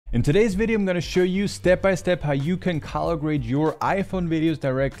In today's video, I'm going to show you step by step how you can color grade your iPhone videos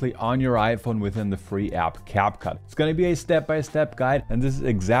directly on your iPhone within the free app CapCut. It's going to be a step-by-step guide, and this is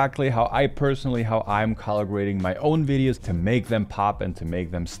exactly how I'm color grading my own videos to make them pop and to make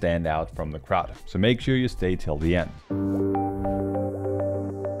them stand out from the crowd. So make sure you stay till the end.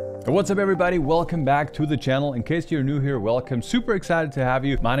 What's up everybody, welcome back to the channel. In case you're new here, welcome. Super excited to have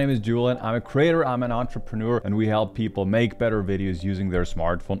you. My name is Julian, I'm a creator, I'm an entrepreneur, and we help people make better videos using their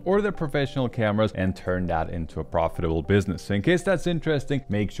smartphone or their professional cameras and turn that into a profitable business. So in case that's interesting,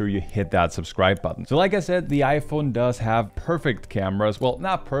 make sure you hit that subscribe button. So like I said, the iPhone does have perfect cameras. Well,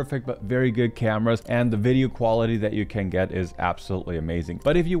 not perfect, but very good cameras, and the video quality that you can get is absolutely amazing.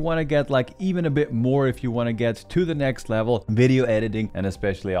 But if you want to get like even a bit more, if you want to get to the next level, video editing and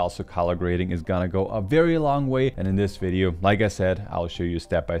especially also color grading is gonna go a very long way. And in this video, like I said, I'll show you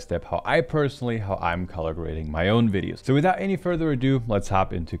step by step how I'm color grading my own videos. So without any further ado, let's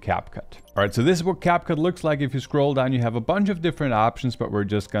hop into CapCut. All right, so this is what CapCut looks like. If you scroll down, you have a bunch of different options, but we're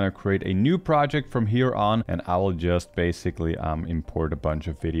just gonna create a new project from here on, and I will just basically import a bunch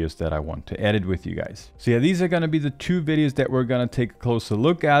of videos that I want to edit with you guys. So yeah, these are gonna be the two videos that we're gonna take a closer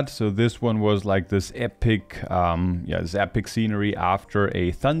look at. So this one was like this epic, this epic scenery after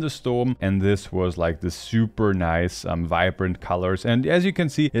a thunderstorm, and this was like the super nice, vibrant colors. And as you can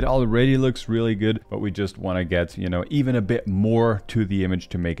see, it already looks really good, but we just want to get, you know, even a bit more to the image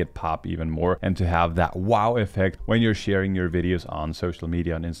to make it pop even more and to have that wow effect when you're sharing your videos on social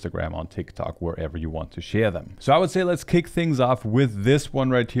media, on Instagram, on TikTok, wherever you want to share them. So I would say let's kick things off with this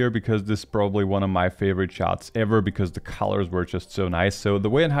one right here, because this is probably one of my favorite shots ever because the colors were just so nice. So the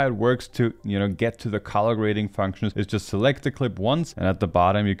way and how it works to, you know, get to the color grading functions is just select the clip once, and at the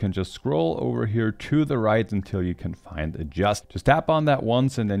bottom you can just scroll over here to the right until you can find adjust. Just tap on that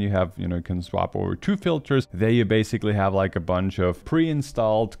once, and then you have, you know, you can swap over two filters. There you basically have like a bunch of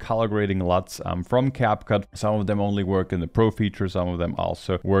pre-installed color grading LUTs from CapCut. Some of them only work in the Pro feature, some of them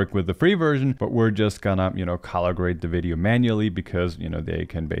also work with the free version, but we're just gonna, you know, color grade the video manually because, you know, they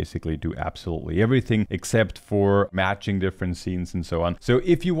can basically do absolutely everything except for matching different scenes and so on. So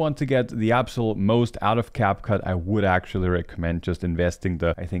if you want to get the absolute most out of CapCut, I would actually recommend just investing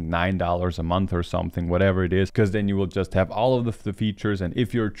the, I think, $9 a month or something, whatever it is, because then you will just have all of the features. And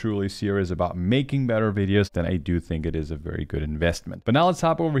if you're truly serious about making better videos, then I do think it is a very good investment. But now let's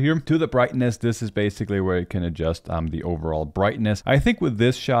hop over here to the brightness. This is basically where you can adjust the overall brightness. I think with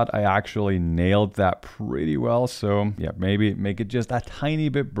this shot, I actually nailed that pretty well. So yeah, maybe make it just a tiny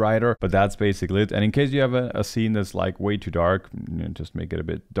bit brighter, but that's basically it. And in case you have a scene that's like way too dark, you know, just make it a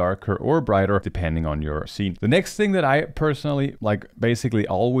bit darker or brighter depending on your scene. The next thing that I personally like basically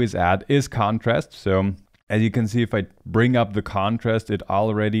always add is contrast. So as you can see, if I bring up the contrast, it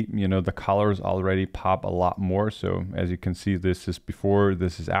already, you know, the colors already pop a lot more. So as you can see, this is before,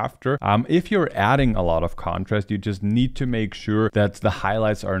 this is after. If you're adding a lot of contrast, you just need to make sure that the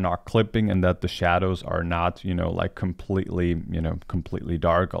highlights are not clipping and that the shadows are not, you know, like completely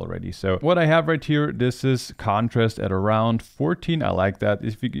dark already. So what I have right here, this is contrast at around 14. I like that.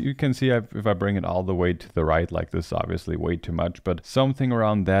 If you can see, if I bring it all the way to the right, like this, obviously way too much, but something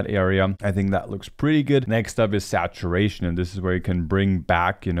around that area, I think that looks pretty good. Next up is saturation, and this is where you can bring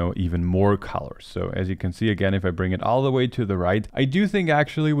back, you know, even more colors. So as you can see, again, if I bring it all the way to the right, I do think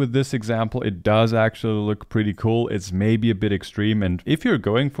actually with this example, it does actually look pretty cool. It's maybe a bit extreme, and if you're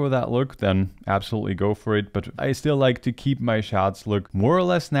going for that look, then absolutely go for it. But I still like to keep my shots look more or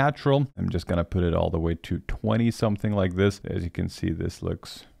less natural. I'm just gonna put it all the way to 20, something like this. As you can see, this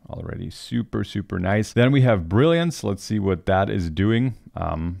looks already super nice. Then we have brilliance. Let's see what that is doing.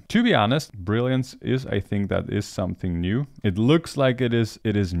 To be honest, brilliance is, I think that is something new. It looks like it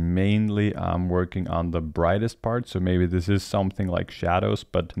is mainly working on the brightest part. So maybe this is something like shadows,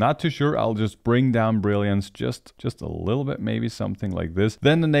 but not too sure. I'll just bring down brilliance just a little bit, maybe something like this.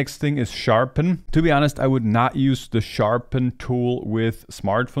 Then the next thing is sharpen. To be honest, I would not use the sharpen tool with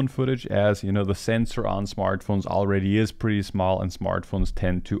smartphone footage, as you know, the sensor on smartphones already is pretty small and smartphones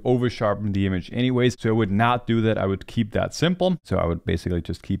tend to over sharpen the image anyways. So I would not do that. I would keep that simple. So I would basically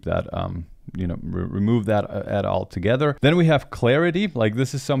just keep that you know, remove that at all together. Then we have clarity. Like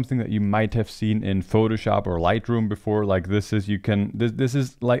this is something that you might have seen in Photoshop or Lightroom before. Like this is, this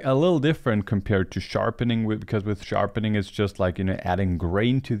is like a little different compared to sharpening, because with sharpening, it's just like, you know, adding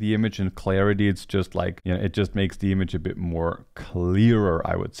grain to the image, and clarity, it's just like, you know, it just makes the image a bit more clearer,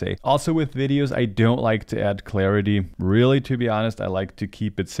 I would say. Also with videos, I don't like to add clarity. Really, to be honest, I like to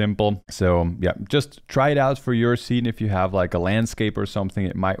keep it simple. So yeah, just try it out for your scene. If you have like a landscape or something,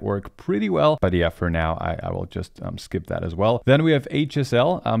 it might work pretty well well. But yeah, for now, I will just skip that as well. Then we have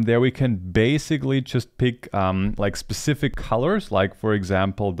HSL. There we can basically just pick like specific colors, like for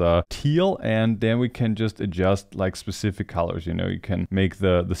example, the teal, and then we can just adjust like specific colors. You know, you can make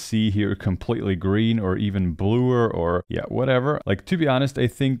the sea here completely green or even bluer or yeah, whatever. Like, to be honest, I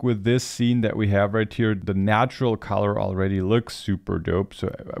think with this scene that we have right here, the natural color already looks super dope.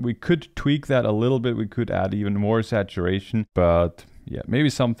 So we could tweak that a little bit. We could add even more saturation, but yeah, maybe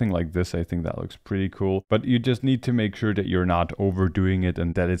something like this. I think that looks pretty cool, but you just need to make sure that you're not overdoing it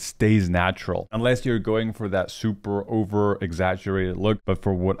and that it stays natural, unless you're going for that super over exaggerated look. But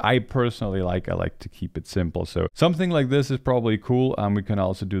for what I personally like, I like to keep it simple. So something like this is probably cool. We can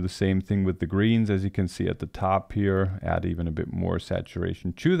also do the same thing with the greens, as you can see at the top here, add even a bit more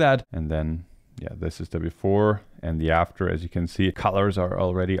saturation to that. And then yeah, this is the before and the after. As you can see, colors are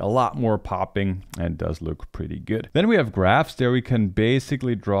already a lot more popping and does look pretty good. Then we have graphs. There we can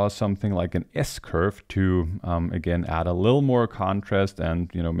basically draw something like an S curve to again add a little more contrast and,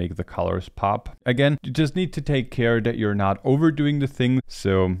 you know, make the colors pop. Again, you just need to take care that you're not overdoing the thing.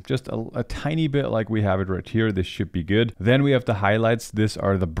 So just a tiny bit like we have it right here. This should be good. Then we have the highlights. These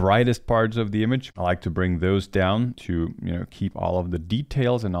are the brightest parts of the image. I like to bring those down to, you know, keep all of the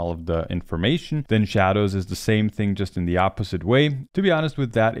details and all of the information. Then shadows is the same thing, just in the opposite way. To be honest,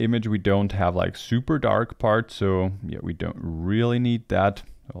 with that image, we don't have like super dark parts, so yeah, we don't really need that.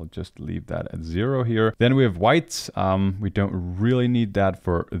 I'll just leave that at 0 here. Then we have whites. We don't really need that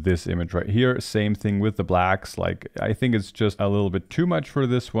for this image right here. Same thing with the blacks. Like, I think it's just a little bit too much for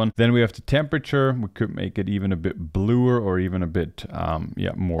this one. Then we have the temperature. We could make it even a bit bluer or even a bit,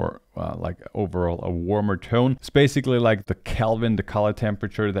 yeah, more like overall a warmer tone. It's basically like the Kelvin, the color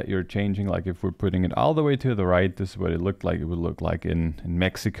temperature that you're changing. Like if we're putting it all the way to the right, this is what it looked like. It would look like in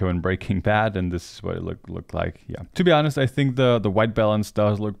Mexico in Breaking Bad, and this is what it looked like. Yeah. To be honest, I think the white balance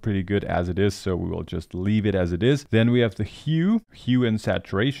does look pretty good as it is, so we will just leave it as it is. Then we have the hue and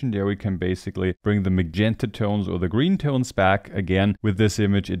saturation. There we can basically bring the magenta tones or the green tones back. Again, with this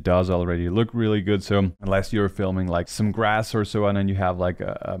image, it does already look really good. So unless you're filming like some grass or so on and you have like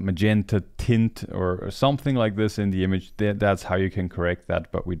a magenta tint or something like this in the image, that's how you can correct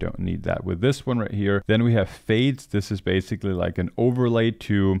that, but we don't need that with this one right here. Then we have fades. This is basically like an overlay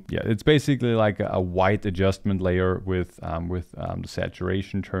to, yeah, it's basically like a white adjustment layer with the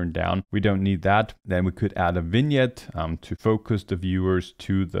saturation turned down. We don't need that. Then we could add a vignette to focus the viewers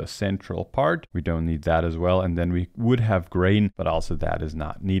to the central part. We don't need that as well. And then we would have grain, but also that is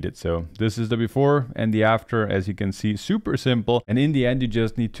not needed. So this is the before and the after. As you can see, super simple. And in the end, you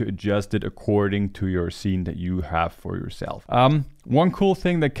just need to adjust it according to your scene that you have for yourself. One cool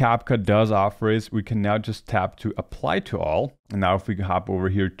thing that CapCut does offer is we can now just tap to apply to all. And now if we hop over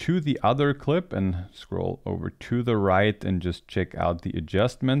here to the other clip and scroll over to the right and just check out the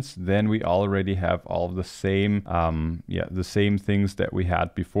adjustments, then we already have all of the same, the same things that we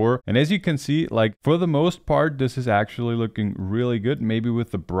had before. And as you can see, like for the most part, this is actually looking really good. Maybe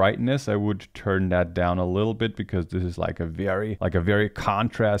with the brightness, I would turn that down a little bit because this is like a very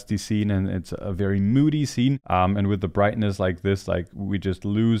contrasty scene and it's a very moody scene. And with the brightness like this, like we just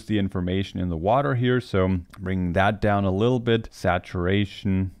lose the information in the water here. So bringing that down a little bit.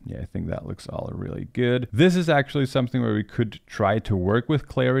 Saturation, yeah, I think that looks all really good. This is actually something where we could try to work with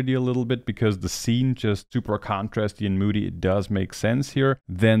clarity a little bit because the scene just super contrasty and moody. It does make sense here.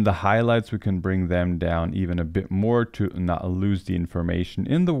 Then the highlights, we can bring them down even a bit more to not lose the information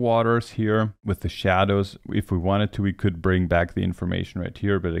in the waters here. With the shadows, if we wanted to, we could bring back the information right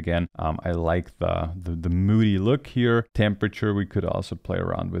here. But again, I like the moody look here. Temperature, we could also play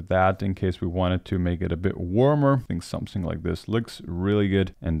around with that in case we wanted to make it a bit warmer. I think something like this looks really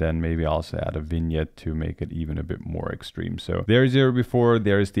good. And then maybe also add a vignette to make it even a bit more extreme. So there's your before,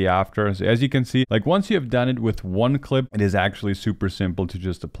 there's the after. So as you can see, like once you have done it with one clip, it is actually super simple to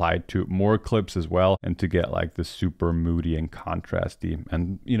just apply it to more clips as well and to get like the super moody and contrasty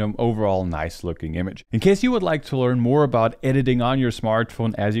and, you know, overall nice looking image. In case you would like to learn more about editing on your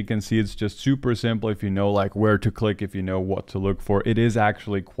smartphone, as you can see, it's just super simple. If you know like where to click, if you know what to look for, it is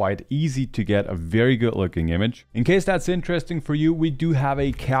actually quite easy to get a very good looking image. In case that's interesting for you, we do have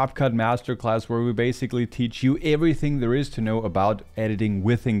a CapCut masterclass where we basically teach you everything there is to know about editing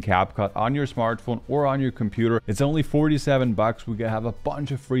within CapCut on your smartphone or on your computer. It's only 47 bucks. We have a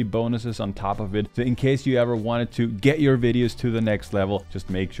bunch of free bonuses on top of it. So in case you ever wanted to get your videos to the next level, just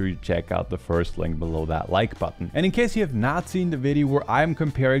make sure you check out the first link below that like button. And in case you have not seen the video where I'm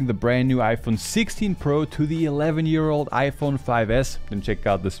comparing the brand new iPhone 16 Pro to the 11-year-old iPhone 5S, then check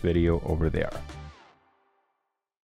out this video over there.